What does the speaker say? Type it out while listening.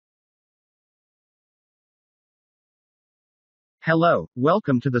Hello,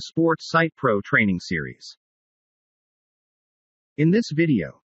 welcome to the Sportsitepro training series. In this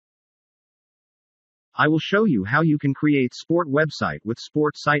video, I will show you how you can create sport website with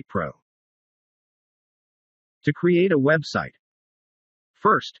Sportsitepro. To create a website,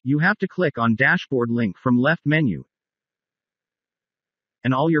 first, you have to click on dashboard link from left menu,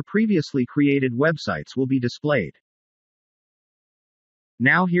 and all your previously created websites will be displayed.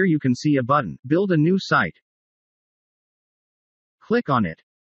 Now here you can see a button, build a new site. Click on it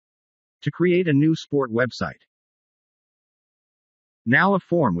to create a new sport website. Now a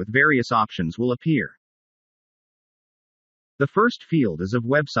form with various options will appear. The first field is of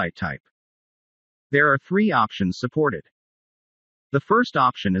website type. There are 3 options supported. The first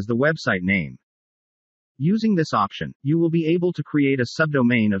option is the website name. Using this option, you will be able to create a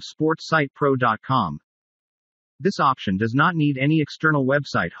subdomain of sportsitepro.com. This option does not need any external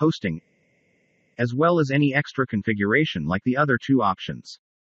website hosting, as well as any extra configuration like the other 2 options.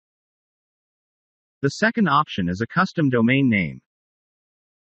 The second option is a custom domain name.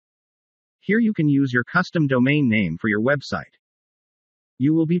 Here you can use your custom domain name for your website.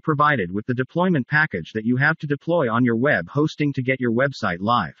 You will be provided with the deployment package that you have to deploy on your web hosting to get your website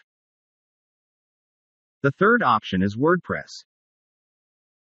live. The third option is WordPress.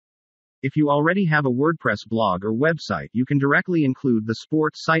 If you already have a WordPress blog or website, you can directly include the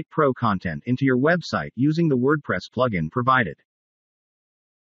Sportsitepro content into your website using the WordPress plugin provided.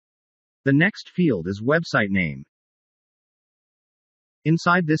 The next field is website name.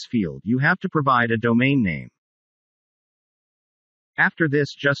 Inside this field, you have to provide a domain name. After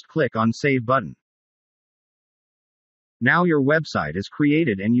this, just click on Save button. Now your website is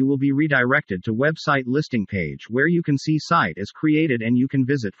created and you will be redirected to website listing page where you can see site is created and you can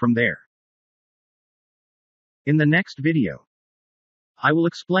visit from there. In the next video, I will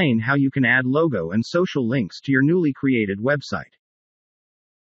explain how you can add logo and social links to your newly created website.